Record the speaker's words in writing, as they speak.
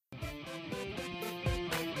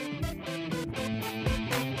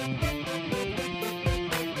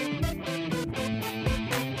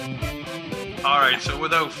All right, so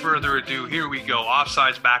without further ado, here we go.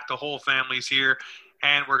 Offside's back. The whole family's here,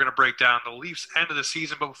 and we're going to break down the Leafs' end of the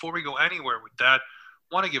season. But before we go anywhere with that,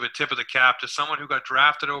 I want to give a tip of the cap to someone who got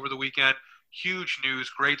drafted over the weekend. Huge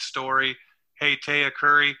news, great story. Hey, Taya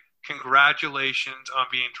Curry, congratulations on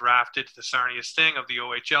being drafted to the Sarnia Sting of the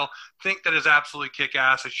OHL. Think that is absolutely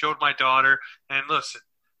kick-ass. I showed my daughter, and listen,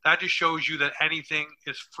 that just shows you that anything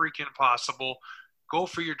is freaking possible. Go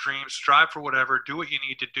for your dreams, strive for whatever, do what you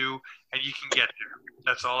need to do, and you can get there.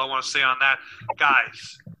 That's all I want to say on that.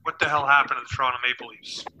 Guys, what the hell happened to the Toronto Maple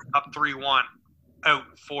Leafs? Up 3-1, out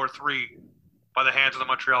 4-3 by the hands of the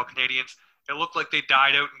Montreal Canadiens. It looked like they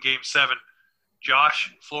died out in Game 7.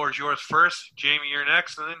 Josh, floor is yours first. Jamie, you're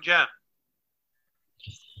next, and then Jen.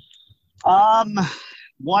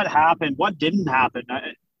 What happened? What didn't happen?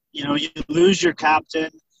 You lose your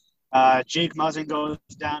captain. Jake Muzzin goes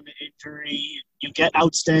down to injury. You get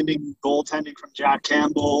outstanding goaltending from Jack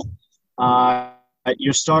Campbell.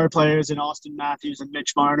 Your star players in Austin Matthews and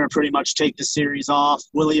Mitch Marner pretty much take the series off.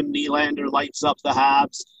 William Nylander lights up the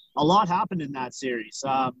Habs. A lot happened in that series.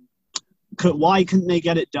 Why couldn't they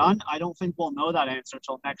get it done? I don't think we'll know that answer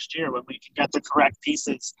until next year when we can get the correct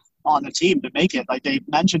pieces on the team to make it. Like they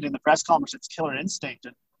mentioned in the press conference, it's killer instinct.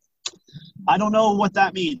 And I don't know what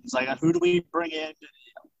that means. Like, who do we bring in?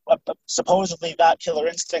 Supposedly that killer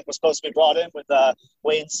instinct was supposed to be brought in with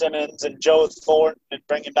Wayne Simmons and Joe Thornton and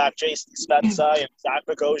bringing back Jason Spezza and Zach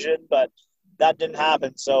Bogosian, but that didn't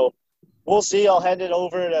happen. So we'll see. I'll hand it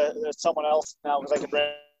over to someone else now because I can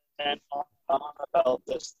rant on about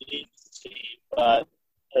this team. But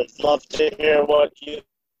I'd love to hear what you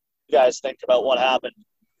guys think about what happened.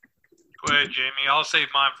 Go ahead, Jamie. I'll save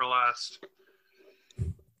mine for last.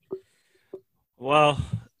 Well,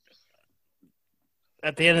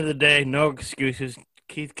 at the end of the day, no excuses.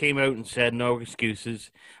 Keith came out and said no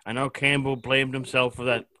excuses. I know Campbell blamed himself for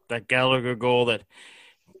that Gallagher goal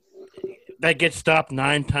that gets stopped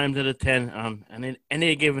 9 times out of 10. And in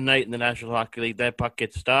any given night in the National Hockey League, that puck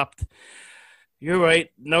gets stopped. You're right.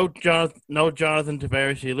 No Jonathan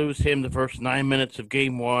Tavares. You lose him the first 9 minutes of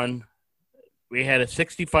Game 1. We had a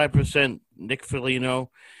 65% Nick Foligno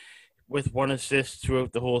with 1 assist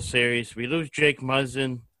throughout the whole series. We lose Jake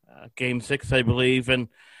Muzzin. Game 6, I believe, and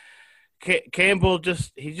Campbell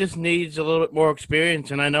just needs a little bit more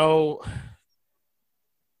experience. And I know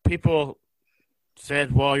people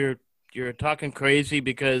said, "Well, you're talking crazy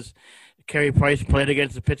because Carey Price played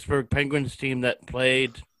against the Pittsburgh Penguins team that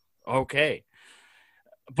played okay."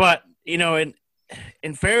 But in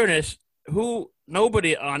fairness,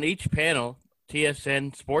 nobody on each panel,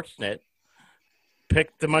 TSN, Sportsnet,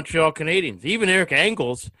 picked the Montreal Canadiens. Even Eric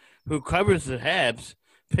Engels, who covers the Habs,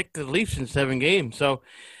 picked the Leafs in 7 games. So,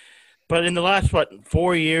 but in the last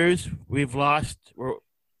 4 years, we've lost. We're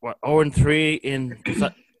 0-3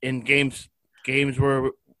 in games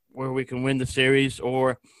where we can win the series,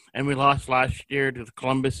 and we lost last year to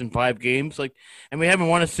Columbus in 5 games. And we haven't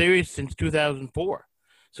won a series since 2004.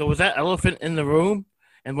 So was that elephant in the room,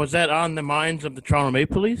 and was that on the minds of the Toronto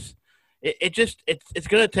Maple Leafs? It's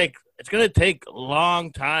gonna take a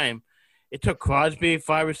long time. It took Crosby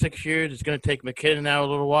 5 or 6 years. It's going to take McKinnon now a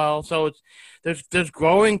little while. So there's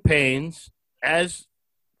growing pains as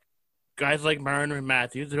guys like Marner and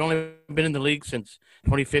Matthews. They've only been in the league since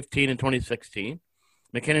 2015 and 2016.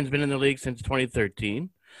 McKinnon's been in the league since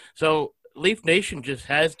 2013. So Leaf Nation just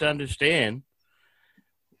has to understand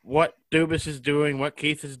what Dubas is doing, what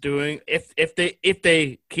Keith is doing. If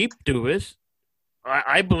they keep Dubas,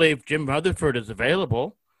 I believe Jim Rutherford is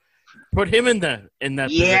available. Put him in that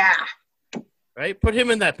position. Right? Put him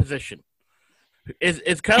in that position.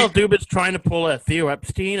 Is Kyle Dubas trying to pull a Theo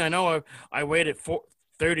Epstein? I know I waited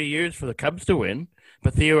 30 years for the Cubs to win,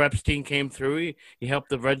 but Theo Epstein came through. He helped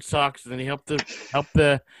the Red Sox, and then he helped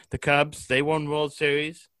the Cubs. They won World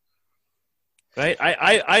Series. Right?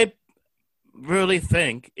 I really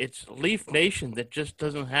think it's Leaf Nation that just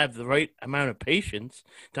doesn't have the right amount of patience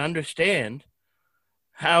to understand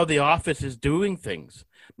how the office is doing things.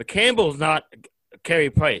 But Campbell's not Carey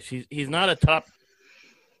Price. He's not a top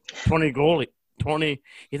 20 goalie.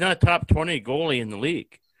 He's not a top 20 goalie in the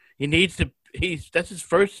league. That's his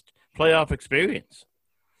first playoff experience.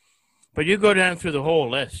 But you go down through the whole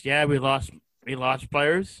list. Yeah, we lost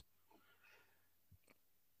players.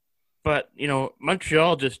 But,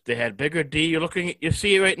 Montreal they had bigger D. You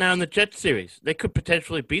see it right now in the Jets series. They could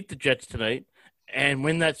potentially beat the Jets tonight and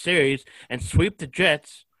win that series and sweep the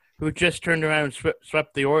Jets, who just turned around and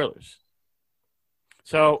swept the Oilers.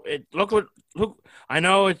 So look. I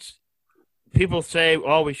know it's people say,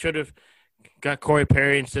 "Oh, we should have got Corey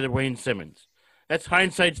Perry instead of Wayne Simmons." That's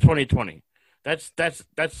hindsight's 2020. That's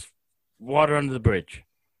water under the bridge.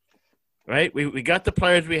 right? We got the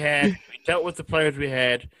players we had. We dealt with the players we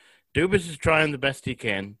had. Dubas is trying the best he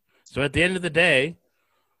can. So at the end of the day,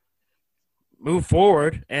 move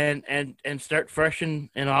forward and start fresh in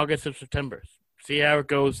August or September. See how it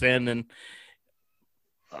goes then. And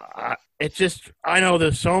it's just, I know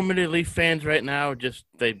there's so many Leaf fans right now, just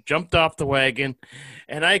they've jumped off the wagon.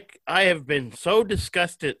 And I have been so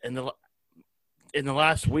disgusted in the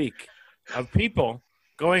last week of people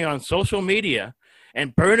going on social media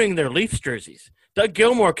and burning their Leafs jerseys. Doug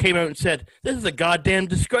Gilmour came out and said, "This is a goddamn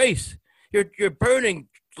disgrace. You're burning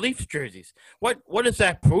Leafs jerseys. What does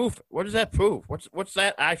that prove? What does that prove? What's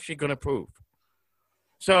that actually going to prove?"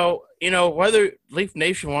 So, whether Leaf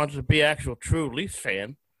Nation wants to be actual true Leafs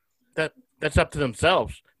fan, that's up to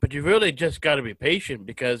themselves. But you really just got to be patient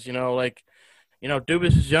because,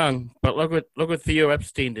 Dubas is young, but look what Theo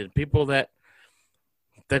Epstein did. People that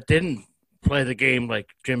didn't play the game like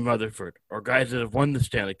Jim Rutherford or guys that have won the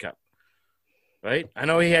Stanley Cup, right? I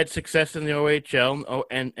know he had success in the OHL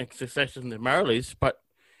and success in the Marlies, but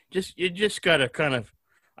you just got to kind of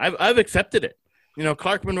 – I've accepted it.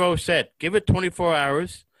 Clark Monroe said, give it 24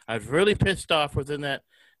 hours. I was really pissed off within that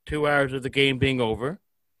 2 hours of the game being over.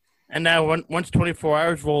 And now once 24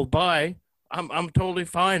 hours rolled by, I'm totally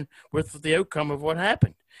fine with the outcome of what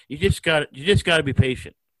happened. You just got to be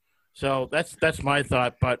patient. So that's my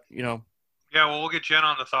thought, but Yeah, well, we'll get Jen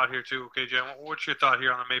on the thought here too. Okay, Jen, what's your thought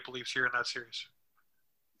here on the Maple Leafs here in that series?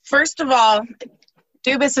 First of all,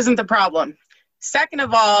 Dubas isn't the problem. Second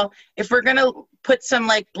of all, if we're going to put some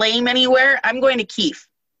blame anywhere, I'm going to Keefe,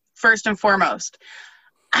 first and foremost.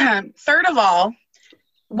 Third of all,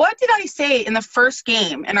 what did I say in the first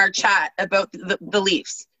game in our chat about the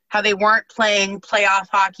Leafs? How they weren't playing playoff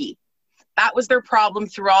hockey. That was their problem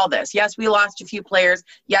through all this. Yes, we lost a few players.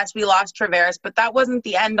 Yes, we lost Tavares, but that wasn't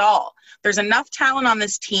the end all. There's enough talent on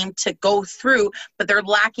this team to go through, but they're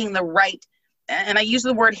lacking the right, and I use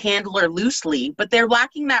the word handler loosely, but they're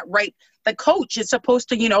lacking that right. The coach is supposed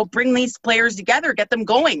to, bring these players together, get them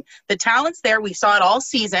going. The talent's there. We saw it all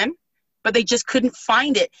season, but they just couldn't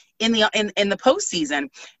find it in the postseason.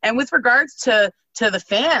 And with regards to the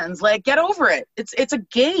fans, get over it. It's a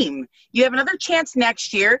game. You have another chance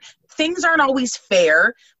next year. Things aren't always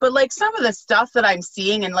fair, but some of the stuff that I'm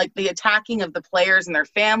seeing and the attacking of the players and their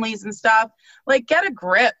families and stuff, get a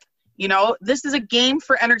grip. This is a game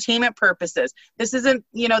for entertainment purposes. This isn't,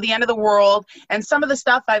 the end of the world. And some of the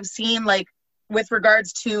stuff I've seen, with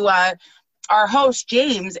regards to our host,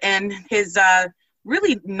 James, and his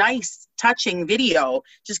really nice, touching video,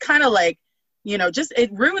 just kind of just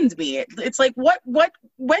it ruined me. It's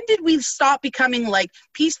when did we stop becoming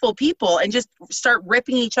peaceful people and just start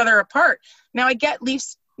ripping each other apart? Now I get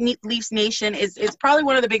Leafs Nation is probably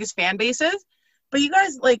one of the biggest fan bases, but you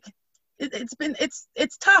guys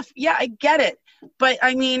it's tough. Yeah, I get it. But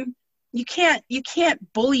I mean, you can't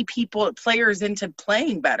bully players into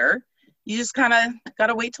playing better. You just kind of got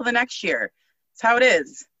to wait till the next year. It's how it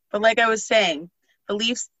is. But like I was saying, the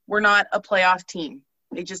Leafs were not a playoff team.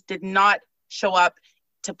 They just did not show up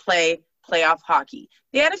to play playoff hockey.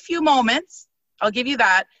 They had a few moments, I'll give you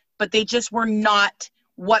that, but they just were not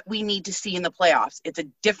what we need to see in the playoffs. It's a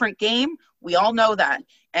different game. We all know that.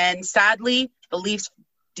 And sadly, the Leafs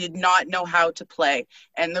did not know how to play.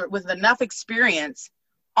 And with enough experience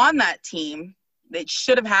on that team, it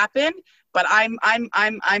should have happened. But I'm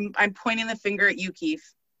pointing the finger at you,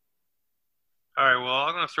 Keith. All right, well,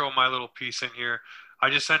 I'm going to throw my little piece in here. I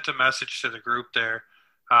just sent a message to the group there.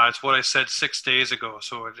 It's what I said 6 days ago,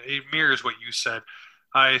 so it mirrors what you said.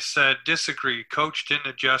 I said, disagree. Coach didn't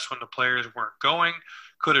adjust when the players weren't going.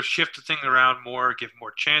 Could have shifted things around more, give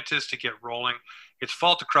more chances to get rolling. It's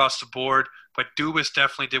fault across the board, but Dubas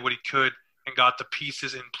definitely did what he could and got the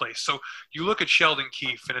pieces in place. So you look at Sheldon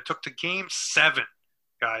Keefe, and it took to Game 7,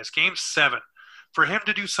 guys, Game 7, for him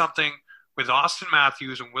to do something with Austin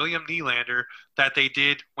Matthews and William Nylander that they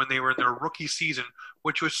did when they were in their rookie season,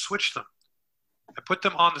 which was switch them. I put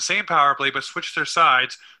them on the same power play, but switch their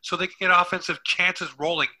sides so they can get offensive chances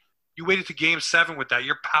rolling. You waited to Game 7 with that.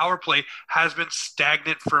 Your power play has been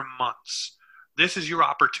stagnant for months. This is your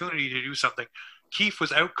opportunity to do something. Keefe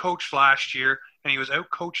was outcoached last year, and he was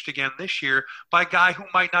outcoached again this year by a guy who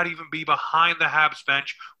might not even be behind the Habs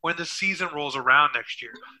bench when the season rolls around next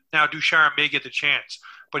year. Now, Ducharme may get the chance,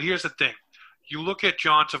 but here's the thing. You look at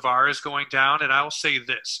John Tavares going down, and I will say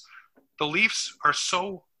this. The Leafs are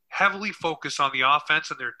so heavily focused on the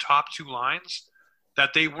offense and their top two lines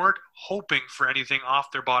that they weren't hoping for anything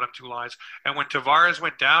off their bottom two lines. And when Tavares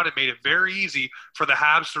went down, it made it very easy for the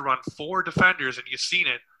Habs to run 4 defenders, and you've seen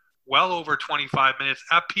it, well over 25 minutes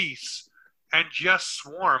apiece, and just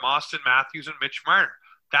swarm Austin Matthews and Mitch Marner.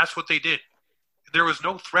 That's what they did. there was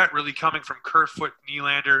no threat really coming from Kerfoot,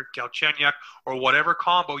 Nylander, Galchenyuk, or whatever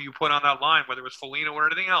combo you put on that line, whether it was Foligno or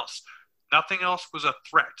anything else. Nothing else was a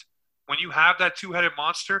threat. When you have that two-headed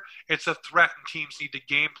monster, it's a threat, and teams need to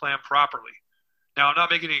game plan properly. Now, I'm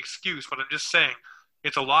not making an excuse, but I'm just saying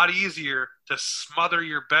it's a lot easier to smother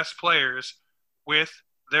your best players with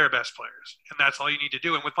their best players, and that's all you need to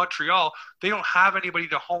do. And with Montreal, they don't have anybody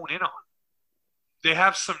to hone in on. They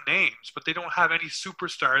have some names, but they don't have any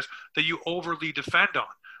superstars that you overly defend on.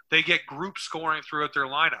 They get group scoring throughout their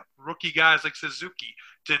lineup. Rookie guys like Suzuki,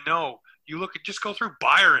 Deneau. You look at, just go through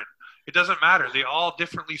Byron. It doesn't matter. They all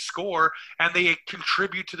differently score, and they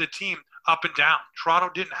contribute to the team up and down. Toronto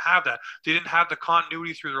didn't have that. They didn't have the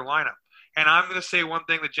continuity through their lineup. And I'm going to say one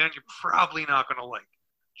thing that, Jen, you're probably not going to like.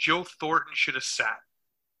 Joe Thornton should have sat.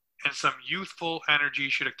 And some youthful energy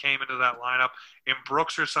should have came into that lineup in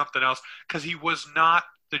Brooks or something else, because he was not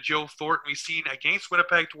the Joe Thornton we've seen against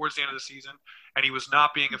Winnipeg towards the end of the season, and he was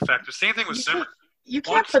not being effective. Same thing with Simmer. You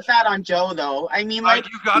can't put that on Joe, though. I mean, like,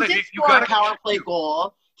 he did score a power play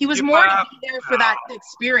goal. He was more to be there for that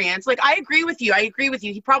experience. Like, I agree with you.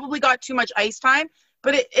 He probably got too much ice time,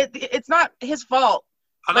 but it's not his fault.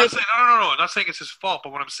 I'm not saying, no. I'm not saying it's his fault,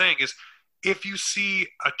 but what I'm saying is, if you see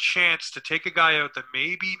a chance to take a guy out that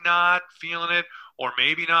maybe not feeling it or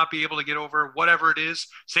maybe not be able to get over whatever it is,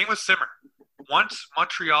 same with Simmer. Once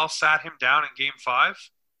Montreal sat him down in Game 5,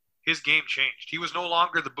 his game changed. He was no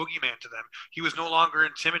longer the boogeyman to them. He was no longer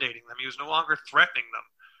intimidating them. He was no longer threatening them.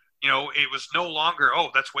 You know, it was no longer, oh,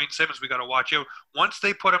 that's Wayne Simmonds, we got to watch out. Once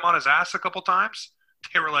they put him on his ass a couple times,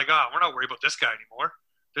 they were like, we're not worried about this guy anymore.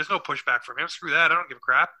 There's no pushback from him. Screw that. I don't give a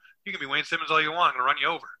crap. You can be Wayne Simmonds all you want. I'm going to run you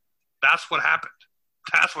over. That's what happened.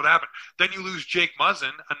 Then you lose Jake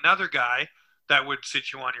Muzzin, another guy that would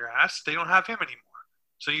sit you on your ass. They don't have him anymore.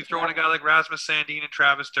 So you throw in a guy like Rasmus Sandin and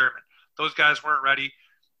Travis Dermott. Those guys weren't ready.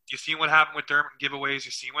 You see what happened with Dermott in giveaways.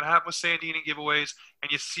 You see what happened with Sandin in giveaways.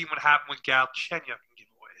 And you see what happened with Galchenyuk in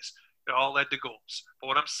giveaways. It all led to goals. But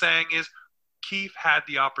what I'm saying is Keefe had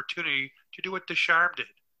the opportunity to do what Deschamps did.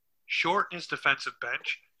 Shorten his defensive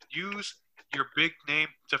bench. Use your big-name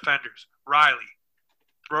defenders. Riley,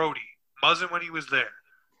 Brody, Muzzin when he was there.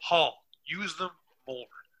 Hall. Use them more.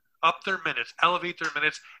 Up their minutes. Elevate their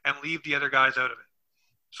minutes and leave the other guys out of it.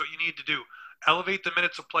 That's what you need to do. Elevate the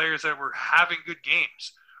minutes of players that were having good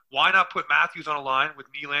games. Why not put Matthews on a line with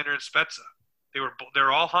Nylander and Spezza?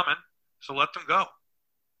 They're all humming, so let them go.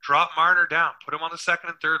 Drop Marner down. Put him on the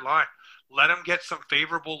second and third line. Let him get some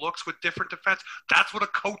favorable looks with different defense. That's what a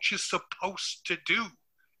coach is supposed to do.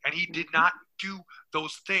 And he did not do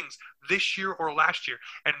those things this year or last year.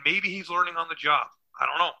 And maybe he's learning on the job. I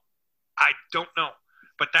don't know.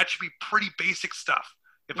 But that should be pretty basic stuff.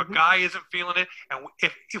 If a guy isn't feeling it, and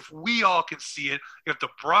if we all can see it, if the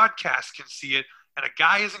broadcast can see it, and a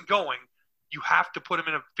guy isn't going, you have to put him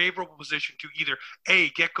in a favorable position to either A,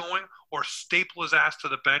 get going, or staple his ass to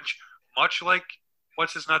the bench, much like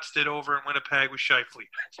what's his nuts did over in Winnipeg with Scheifele.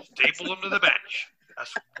 Staple him to the bench.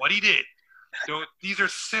 That's what he did. So these are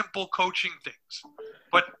simple coaching things.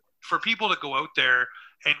 But for people to go out there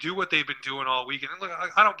and do what they've been doing all weekend, and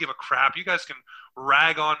look, I don't give a crap. You guys can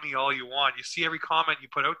rag on me all you want. You see every comment you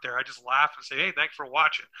put out there, I just laugh and say, hey, thanks for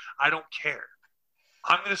watching. I don't care.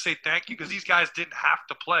 I'm going to say thank you because these guys didn't have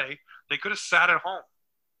to play. They could have sat at home.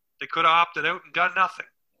 They could have opted out and done nothing.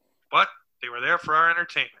 But they were there for our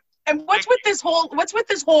entertainment. And what's with this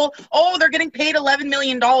whole, oh, they're getting paid $11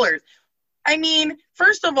 million. I mean,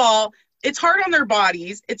 first of all, it's hard on their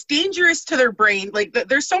bodies. It's dangerous to their brain. Like,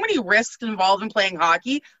 there's so many risks involved in playing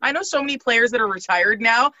hockey. I know so many players that are retired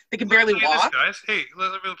now that can barely walk. Guys, hey,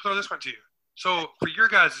 let me throw this one to you. So for your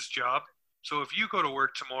guys' job, so if you go to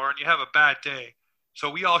work tomorrow and you have a bad day, so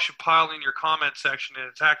we all should pile in your comment section and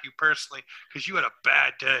attack you personally because you had a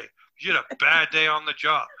bad day. You had a bad day on the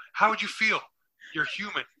job. How would you feel? You're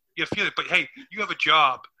human. You feel it. But, hey, you have a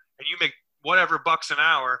job and you make whatever bucks an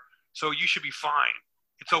hour, so you should be fine.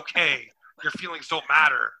 It's okay. Your feelings don't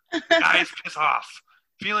matter. Guys, piss off.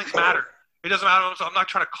 Feelings matter. It doesn't matter. I'm not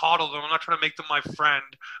trying to coddle them. I'm not trying to make them my friend.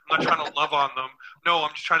 I'm not trying to love on them. No,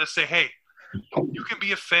 I'm just trying to say, hey, you can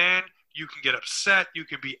be a fan. You can get upset. You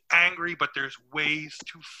can be angry, but there's ways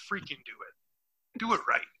to freaking do it. Do it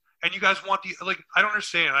right. And you guys want I don't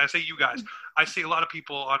understand. I say you guys. I see a lot of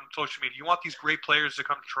people on social media. You want these great players to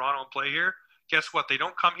come to Toronto and play here? Guess what? They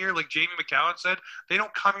don't come here, like Jamie McCowan said. They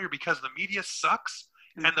don't come here because the media sucks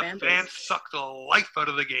and the fans suck the life out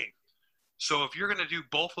of the game. So if you're going to do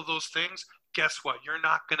both of those things, guess what? You're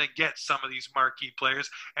not going to get some of these marquee players.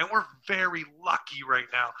 And we're very lucky right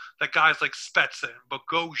now that guys like Spezza and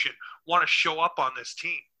Bogosian want to show up on this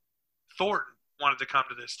team. Thornton wanted to come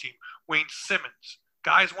to this team. Wayne Simmonds.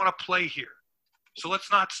 Guys want to play here. So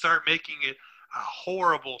let's not start making it a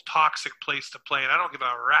horrible, toxic place to play. And I don't give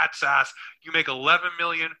a rat's ass. You make 11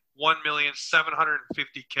 million, 1 million,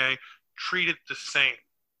 750K. Treat it the same.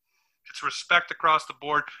 It's respect across the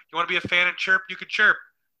board. You want to be a fan and chirp? You can chirp.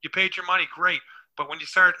 You paid your money, great. But when you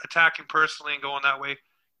start attacking personally and going that way,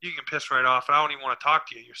 you can piss right off. And I don't even want to talk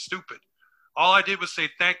to you. You're stupid. All I did was say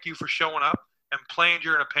thank you for showing up and playing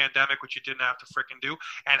during a pandemic, which you didn't have to frickin' do.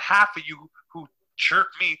 And half of you who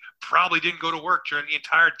chirped me probably didn't go to work during the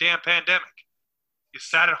entire damn pandemic. You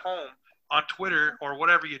sat at home on Twitter or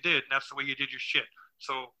whatever you did, and that's the way you did your shit.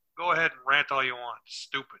 So go ahead and rant all you want.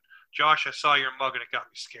 Stupid. Josh, I saw your mug and it got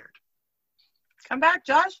me scared. Come back,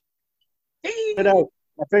 Josh. Hey.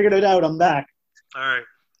 I figured it out. I'm back. All right.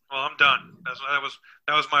 Well, I'm done. That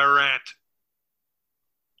was my rant.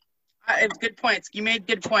 It's good points. You made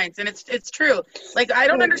good points, and it's true. Like, I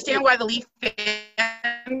don't understand why the Leaf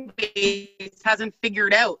fan base hasn't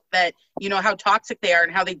figured out that, you know, how toxic they are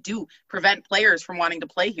and how they do prevent players from wanting to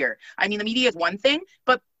play here. I mean, the media is one thing,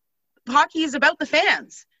 but hockey is about the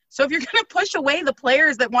fans. So if you're going to push away the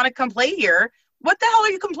players that want to come play here, what the hell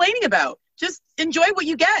are you complaining about? Just enjoy what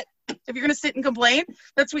you get. If you're going to sit and complain,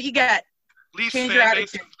 that's what you get. Leafs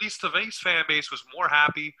the Leafs fan base was more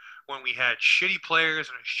happy when we had shitty players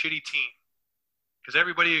and a shitty team. Because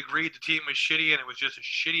everybody agreed the team was shitty and it was just a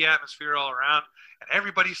shitty atmosphere all around, and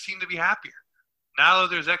everybody seemed to be happier. Now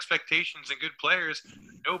that there's expectations and good players,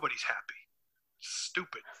 nobody's happy. It's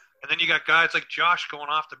stupid. And then you got guys like Josh going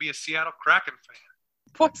off to be a Seattle Kraken fan.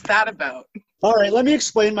 What's that about? All right, let me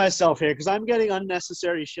explain myself here because I'm getting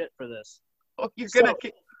unnecessary shit for this. Oh, you're gonna.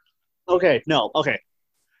 Okay.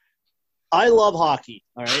 I love hockey,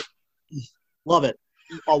 all right? Love it.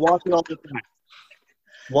 I'll watch it all the time.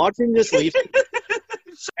 Watching this Leafs,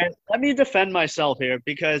 and let me defend myself here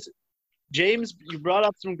because, James, you brought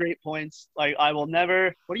up some great points. Like, I will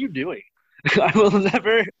never – what are you doing? I will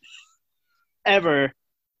never, ever,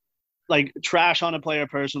 like, trash on a player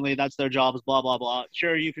personally. That's their job is blah, blah, blah.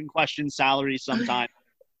 Sure, you can question salaries sometimes.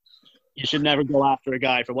 You should never go after a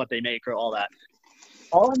guy for what they make or all that.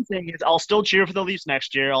 All I'm saying is I'll still cheer for the Leafs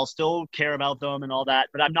next year. I'll still care about them and all that,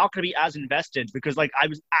 but I'm not going to be as invested because, like, I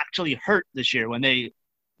was actually hurt this year when they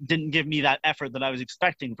didn't give me that effort that I was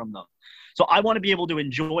expecting from them. So I want to be able to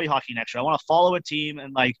enjoy hockey next year. I want to follow a team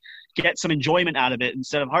and, like, get some enjoyment out of it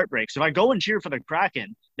instead of heartbreak. So if I go and cheer for the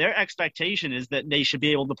Kraken, their expectation is that they should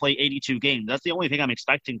be able to play 82 games. That's the only thing I'm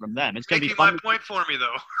expecting from them. It's going to be fun. My point for me,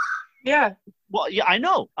 though. Yeah. Well, yeah, I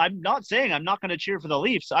know. I'm not saying I'm not going to cheer for the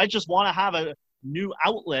Leafs. I just want to have a new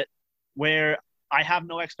outlet where I have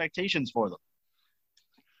no expectations for them.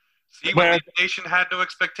 See, when the nation had no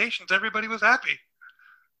expectations, everybody was happy.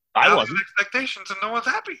 I wasn't. Expectations and no one's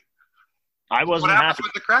happy. I wasn't happy. What happens happy.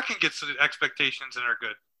 when the Kraken gets the expectations and are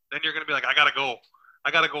good? Then you're going to be like, I got to go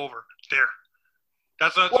over. It's there.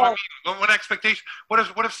 That's what I mean. What expectation? What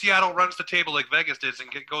if Seattle runs the table like Vegas did and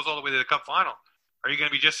goes all the way to the Cup final? Are you going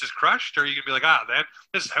to be just as crushed, or are you going to be like, man,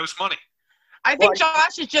 this is house money? I think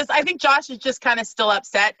Josh is just kind of still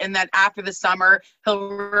upset, and that after the summer he'll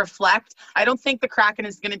reflect. I don't think the Kraken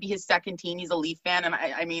is going to be his second team. He's a Leaf fan, and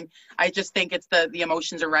I mean, I just think it's the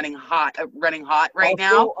emotions are running hot right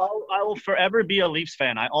now. I will forever be a Leafs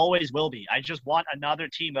fan. I always will be. I just want another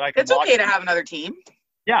team that I can. It's okay to have another team.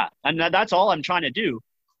 Yeah, and that's all I'm trying to do.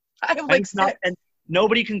 I have like six. And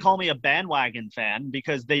nobody can call me a bandwagon fan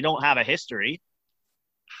because they don't have a history.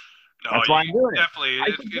 No, that's why I'm doing definitely.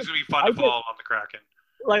 It's going to be fun to follow on the Kraken.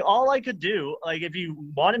 Like, all I could do, like, if you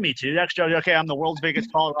wanted me to, next year, okay, I'm the world's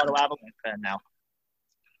biggest Colorado Avalanche fan now.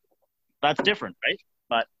 That's different, right?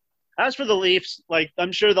 But as for the Leafs, like,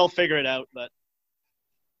 I'm sure they'll figure it out, but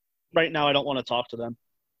right now I don't want to talk to them.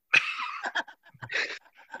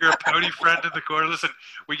 You're a pouty friend in the corner. Listen,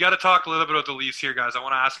 we got to talk a little bit about the Leafs here, guys. I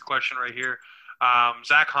want to ask a question right here.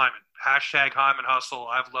 Zach Hyman, hashtag Hyman Hustle.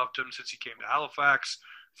 I've loved him since he came to Halifax.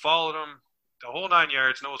 Followed him the whole 9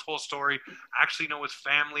 yards, know his whole story, actually know his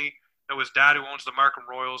family, know his dad who owns the Markham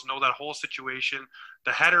Royals, know that whole situation.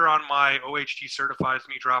 The header on my OHT certifies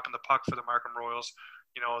me dropping the puck for the Markham Royals.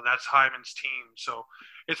 You know, that's Hyman's team. So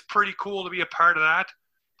it's pretty cool to be a part of that.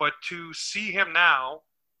 But to see him now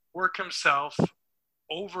work himself,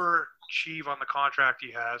 overachieve on the contract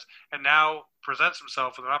he has, and now presents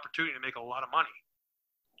himself with an opportunity to make a lot of money.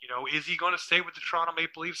 You know, is he going to stay with the Toronto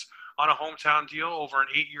Maple Leafs on a hometown deal over an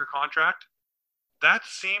 8-year contract? That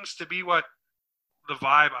seems to be what the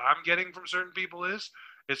vibe I'm getting from certain people is.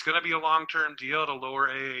 It's going to be a long-term deal at a lower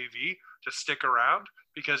AAV to stick around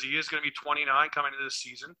because he is going to be 29 coming into this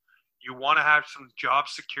season. You want to have some job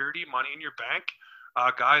security, money in your bank.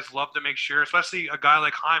 Guys love to make sure, especially a guy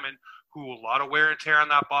like Hyman, who a lot of wear and tear on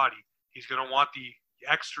that body. He's going to want the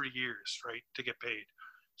extra years, right, to get paid.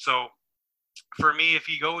 So for me, if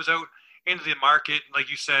he goes out into the market, like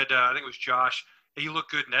you said, I think it was Josh, he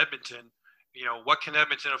looked good in Edmonton. What can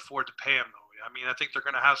Edmonton afford to pay him, though? I mean, I think they're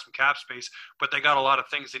going to have some cap space, but they got a lot of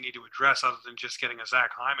things they need to address other than just getting a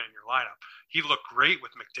Zach Hyman in your lineup. He looked great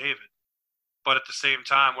with McDavid, but at the same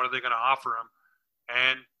time, what are they going to offer him?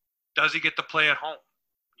 And does he get to play at home?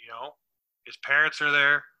 His parents are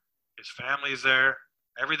there. His family's there.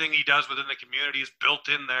 Everything he does within the community is built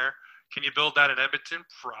in there. Can you build that in Edmonton?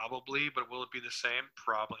 Probably, but will it be the same?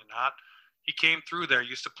 Probably not. He came through there,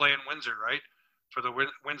 used to play in Windsor, right? For the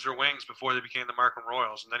Windsor Wings before they became the Markham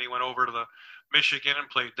Royals. And then he went over to the Michigan and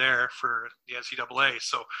played there for the NCAA.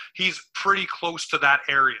 So he's pretty close to that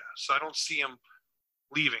area. So I don't see him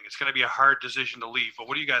leaving. It's going to be a hard decision to leave. But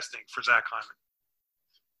what do you guys think for Zach Hyman?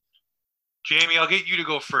 Jamie, I'll get you to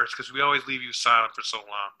go first because we always leave you silent for so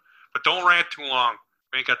long. But don't rant too long.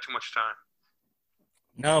 We ain't got too much time.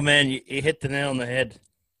 No, man, you hit the nail on the head.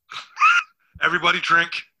 Everybody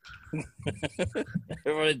drink.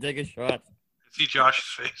 Everybody take a shot. See Josh's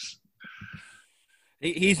face.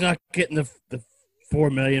 He's not getting the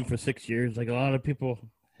 $4 million for 6 years, like a lot of people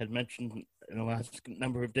had mentioned in the last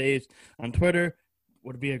number of days on Twitter.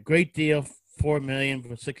 Would be a great deal, $4 million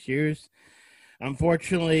for 6 years.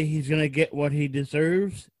 Unfortunately, he's going to get what he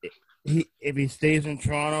deserves. If he stays in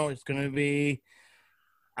Toronto, it's going to be,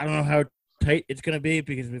 I don't know how tight it's going to be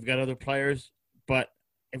because we've got other players. But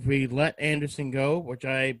if we let Anderson go, which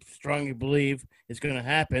I strongly believe is going to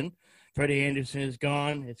happen, Freddie Anderson is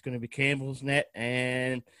gone. It's going to be Campbell's net,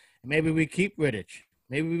 and maybe we keep Rittich.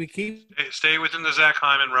 Maybe we keep. Stay within the Zach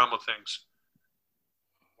Hyman realm of things.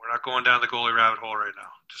 We're not going down the goalie rabbit hole right now.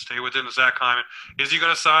 Just stay within the Zach Hyman. Is he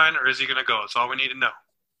going to sign or is he going to go? That's all we need to know.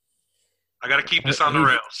 I got to keep this on the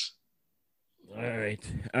rails. All right.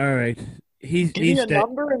 Give me a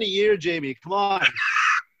number in a year, Jamie. Come on.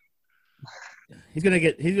 He's gonna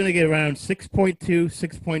get around 6.2,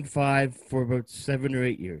 6.5 for about 7 or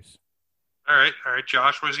 8 years. All right,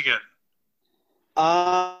 Josh, what does he get?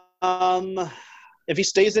 If he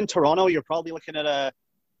stays in Toronto, you're probably looking at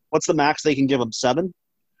what's the max they can give him? 7?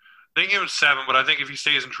 They can give him 7, but I think if he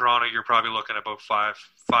stays in Toronto, you're probably looking at about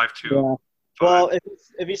 5.2. Yeah. Well,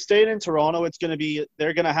 if he stayed in Toronto,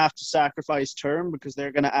 they're going to have to sacrifice term because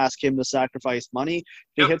they're going to ask him to sacrifice money.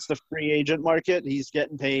 If he hits the free agent market, he's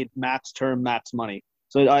getting paid max term, max money.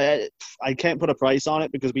 So I can't put a price on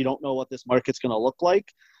it because we don't know what this market's going to look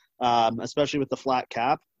like, especially with the flat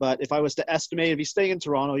cap. But if I was to estimate, if he's staying in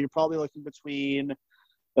Toronto, you're probably looking between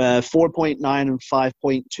 4.9 and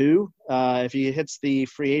 5.2. If he hits the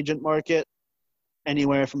free agent market,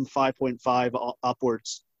 anywhere from 5.5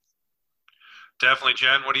 upwards. Definitely.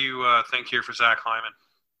 Jen, what do you think here for Zach Hyman?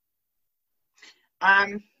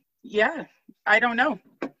 Yeah, I don't know.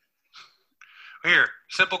 Here,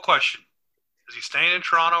 simple question. Is he staying in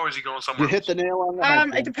Toronto or is he going somewhere else? You hit the nail on the head.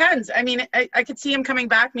 It depends. I mean, I could see him coming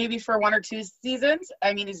back maybe for 1 or 2 seasons.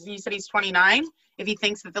 I mean, you said he's 29. If he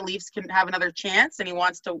thinks that the Leafs can have another chance and he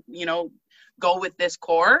wants to, go with this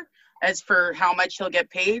core, as for how much he'll get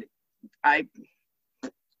paid,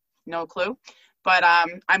 no clue. But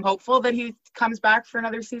I'm hopeful that he comes back for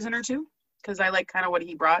another season or 2 because I like kind of what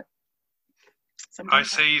he brought. I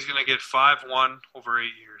say he's going to get 5-1 over 8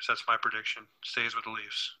 years. That's my prediction. Stays with the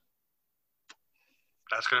Leafs.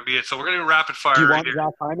 That's going to be it. So we're going to do rapid fire. Do you want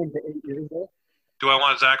Zach Hyman for 8 years? Do I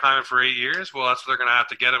want Zach Hyman for 8 years? Well, that's what they're going to have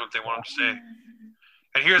to get him if they want him to stay.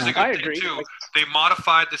 And here's the good thing, too. They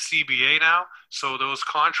modified the CBA now, so those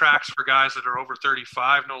contracts for guys that are over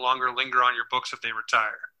 35 no longer linger on your books if they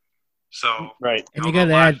retire. So right, and you got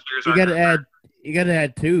to add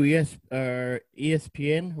too.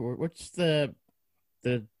 ESPN or what's the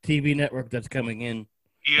TV network that's coming in?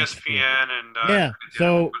 ESPN and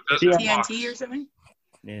so TNT or something.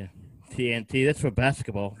 Yeah, TNT. That's for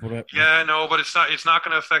basketball. Yeah, no, but it's not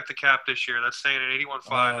going to affect the cap this year. That's staying at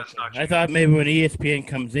 81.5. That's not. I thought maybe when ESPN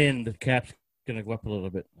comes in, the cap's going to go up a little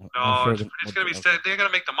bit. No, it's going to be. They're going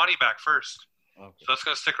to make the money back first. Okay. So that's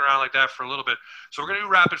going to stick around like that for a little bit. So we're going to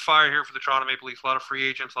do rapid fire here for the Toronto Maple Leafs. A lot of free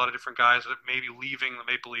agents, a lot of different guys that may be leaving the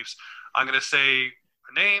Maple Leafs. I'm going to say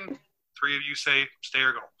a name. 3 of you say stay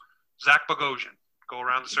or go. Zach Bogosian. Go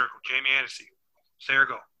around the circle. Jamie Hennessy. Stay or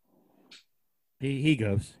go. He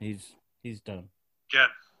goes. He's done. Jen.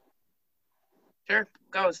 Sure.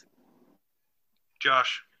 Goes.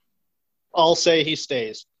 Josh. I'll say he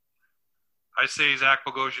stays. I say Zach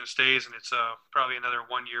Bogosian stays, and it's probably another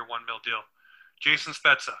 1 year, $1 million deal. Jason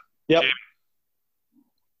Spezza. Yep. Jamie.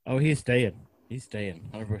 Oh, he's staying. He's staying,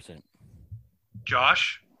 100%.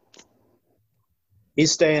 Josh.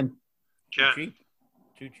 He's staying. Jen.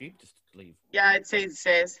 Too cheap to leave. Yeah, I'd say he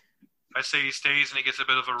stays. I say he stays and he gets a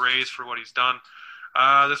bit of a raise for what he's done.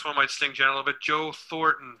 This one might sting Jen a little bit. Joe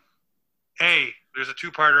Thornton. A, there's a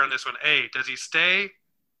two-parter on this one. A, does he stay?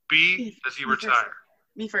 B, does he retire?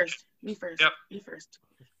 Me first. Yep. Me first.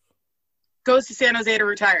 Goes to San Jose to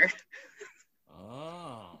retire.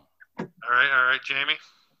 Oh. All right, Jamie.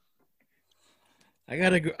 I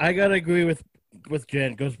gotta agree with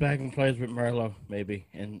Jen. Goes back and plays with Marlowe, maybe,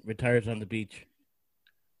 and retires on the beach.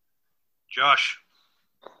 Josh.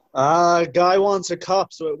 Guy wants a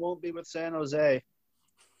cup, so it won't be with San Jose.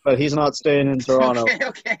 But he's not staying in Toronto.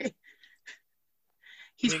 Okay.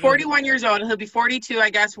 He's 41 years old. He'll be 42,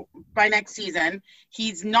 I guess, by next season.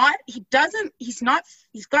 He's got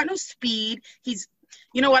no speed.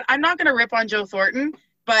 You know what? I'm not going to rip on Joe Thornton,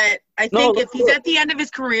 but I think if he's at the end of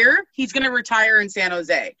his career, he's going to retire in San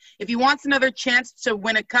Jose. If he wants another chance to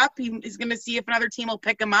win a cup, he's going to see if another team will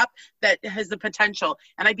pick him up that has the potential.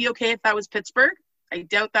 And I'd be okay if that was Pittsburgh. I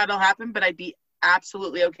doubt that'll happen, but I'd be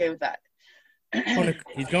absolutely okay with that.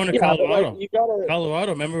 He's going to Colorado.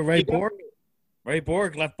 Colorado, remember Ray Borg? Ray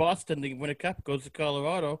Borg left Boston to win a cup, goes to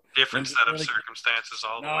Colorado. Different set of circumstances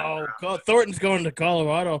all the way around. Thornton's going to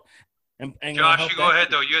Colorado. And Josh, you go ahead,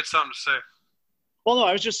 though. You had something to say. Well, no,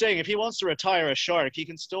 I was just saying, if he wants to retire a Shark, he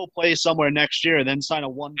can still play somewhere next year and then sign a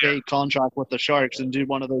one-day contract with the Sharks and do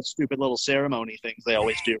one of those stupid little ceremony things they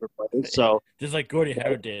always do for players. So just like Gordie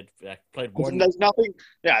Howe did. Played more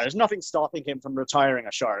there's nothing stopping him from retiring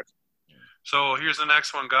a Shark. So here's the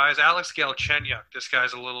next one, guys. Alex Galchenyuk. This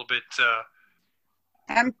guy's a little bit of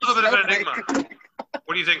an enigma.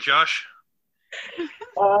 What do you think, Josh?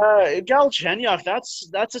 Galchenyuk,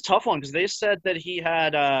 that's a tough one because they said that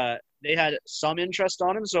they had some interest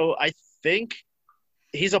on him. So I think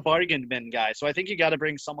he's a bargain bin guy. So I think you got to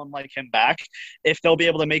bring someone like him back. If they'll be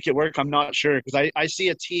able to make it work, I'm not sure because I see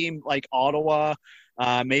a team like Ottawa,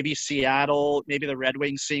 maybe Seattle, maybe the Red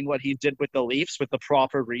Wings seeing what he did with the Leafs with the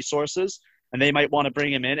proper resources. And they might want to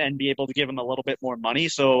bring him in and be able to give him a little bit more money.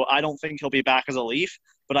 So I don't think he'll be back as a Leaf,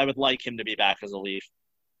 but I would like him to be back as a Leaf.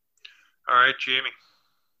 All right, Jamie.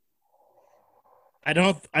 I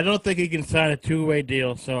don't think he can sign a two-way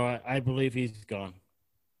deal, so I believe he's gone.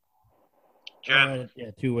 Jen?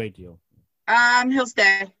 Two-way deal. He'll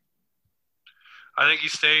stay. I think he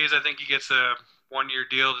stays. I think he gets a one-year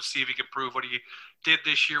deal to see if he can prove what he did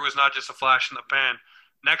this year was not just a flash in the pan.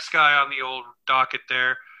 Next guy on the old docket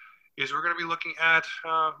there is we're going to be looking at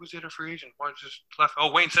who's the other free agent? One just left.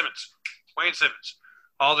 Oh, Wayne Simmons. Wayne Simmons.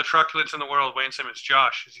 All the truculence in the world, Wayne Simmons.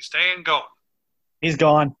 Josh, is he staying? Going? He's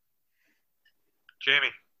gone.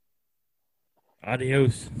 Jamie.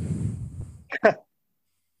 Adios.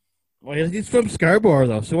 Well, he's from Scarborough,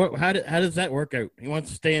 though. So how does that work out? He wants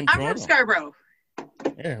to stay in Toronto. I'm from Scarborough.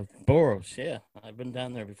 Yeah, Boroughs. Yeah, I've been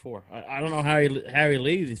down there before. I don't know how he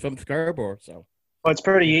leaves. He's from Scarborough, so. Well, it's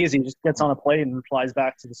pretty easy. He just gets on a plane and flies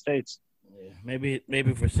back to the States. Yeah, maybe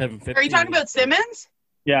for $750. Are you talking about Simmons?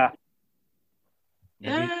 Yeah.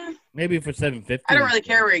 Maybe for $750. I don't really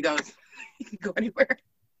care where he goes. He can go anywhere.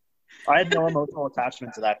 I had no emotional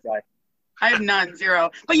attachment to that guy. I have none, zero.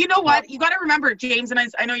 But you know what? You got to remember, James, and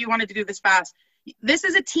I know you wanted to do this fast. This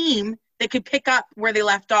is a team that could pick up where they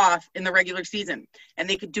left off in the regular season, and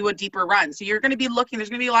they could do a deeper run. So you're going to be looking. There's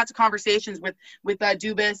going to be lots of conversations with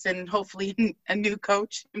Dubas and hopefully a new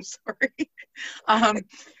coach. I'm sorry.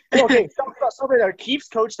 Okay, somebody that keeps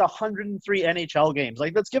coached 103 NHL games.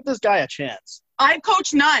 Like, let's give this guy a you I've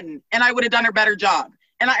coached none, and I would have done a better job.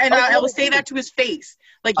 And I will say that to his face.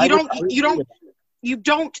 Like you don't do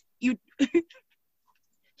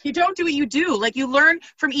what you do. Like you learn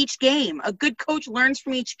from each game. A good coach learns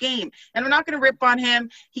from each game. And I'm not going to rip on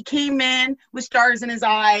him. He came in with stars in his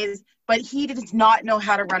eyes, but he does not know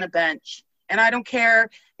how to run a bench. And I don't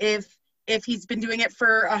care if he's been doing it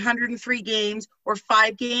for 103 games or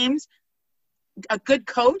 5 games. A good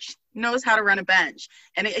coach knows how to run a bench.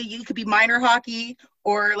 And it could be minor hockey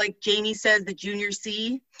or, like Jamie says, the junior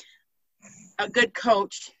C. A good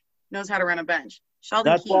coach knows how to run a bench.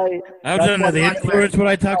 Sheldon Keefe. I was under the influence when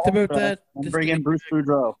I talked about that. Bring in Bruce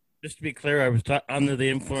Boudreau. Just to be clear, I was under the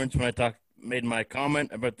influence when I made my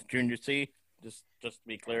comment about the junior C. Just to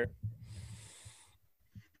be clear.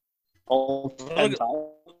 All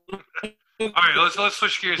right, let's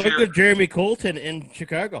switch gears here. Look at Jeremy Colton in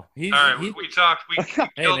Chicago. We talked. We killed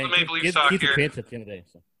the Maple Leafs talk here.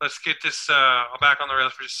 Let's get this back on the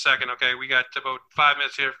rails for just a second, okay? We got about 5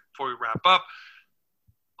 minutes here before we wrap up.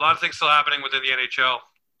 A lot of things still happening within the NHL.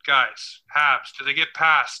 Guys, Habs, do they get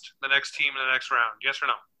past the next team in the next round? Yes or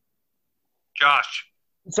no? Josh.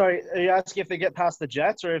 Sorry, are you asking if they get past the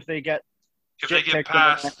Jets or if they get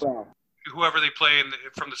past whoever they play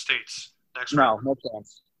from the States next round? No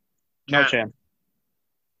chance. No chance.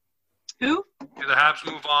 Who? Do the Habs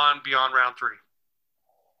move on beyond round 3?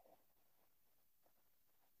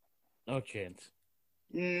 No chance.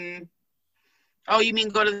 Oh, you mean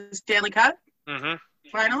go to the Stanley Cup Mm-hmm.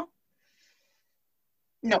 final?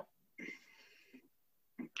 No.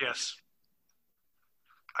 Yes.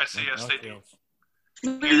 I say yes, No they do. chance.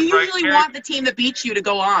 You Carey usually Price- want the team that beats you to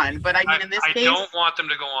go on, but I mean, in this I case, don't want them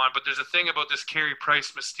to go on, but there's a thing about this Carey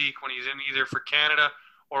Price mystique when he's in either for Canada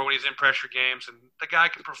or when he's in pressure games, and the guy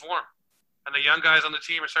can perform. And the young guys on the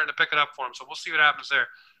team are starting to pick it up for him, so we'll see what happens there.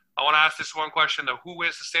 I want to ask this one question, though. Who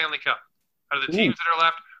wins the Stanley Cup? Out of the teams that are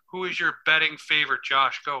left, who is your betting favorite?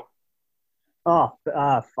 Josh, go. Oh,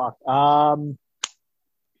 fuck.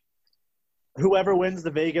 Whoever wins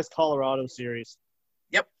the Vegas-Colorado series.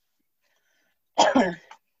 Yep.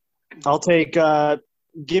 I'll take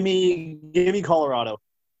give me Colorado.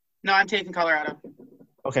 No, I'm taking Colorado.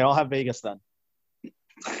 Okay, I'll have Vegas then.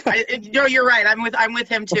 No, you're right. I'm with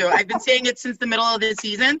him too. I've been saying it since the middle of the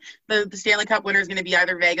season. The Stanley Cup winner is going to be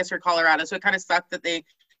either Vegas or Colorado. So it kind of sucked that they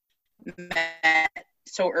met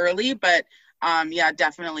so early, but yeah,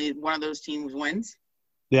 definitely one of those teams wins.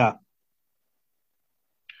 Yeah.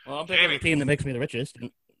 Well, I'm picking the team that makes me the richest.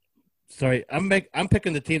 Sorry, I'm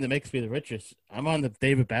picking the team that makes me the richest. I'm on the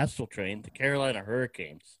David Bastill train, the Carolina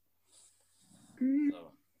Hurricanes.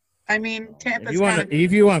 So, I mean, Tampa's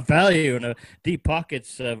if you want value and a deep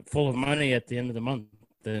pockets full of money at the end of the month,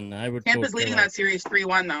 then I would. Tampa's leading that series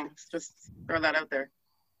 3-1 though. Just throw that out there.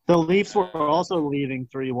 The Leafs were also leading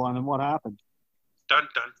 3-1, and what happened? Dun,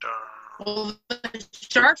 dun, dun. Well, the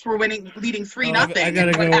Sharks were leading 3-0. I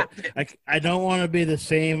gotta go. I don't want to be the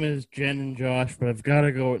same as Jen and Josh, but I've got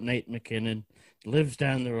to go with Nate McKinnon. Lives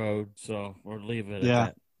down the road, so we'll leave it at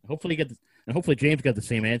that. Hopefully, hopefully James got the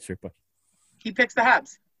same answer, but He picks the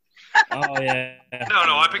Habs. oh yeah. No,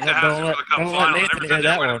 I picked the Habs for the Cup don't final. let I never Nathan said hear they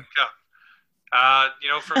that win one. the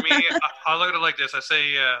Cup. For me, I'll look at it like this. I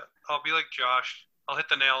say I'll be like Josh. I'll hit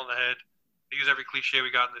the nail on the head. I use every cliche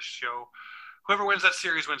we got in this show. Whoever wins that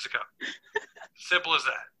series wins the Cup. Simple as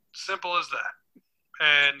that. Simple as that.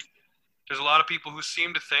 And there's a lot of people who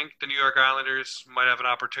seem to think the New York Islanders might have an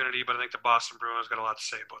opportunity, but I think the Boston Bruins got a lot to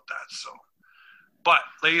say about that. So, but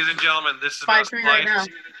ladies and gentlemen, this is Best 5-3 right now.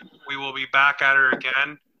 We will be back at her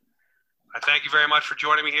again. I thank you very much for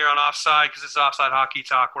joining me here on Offside, because this is Offside Hockey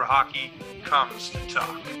Talk, where hockey comes to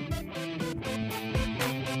talk.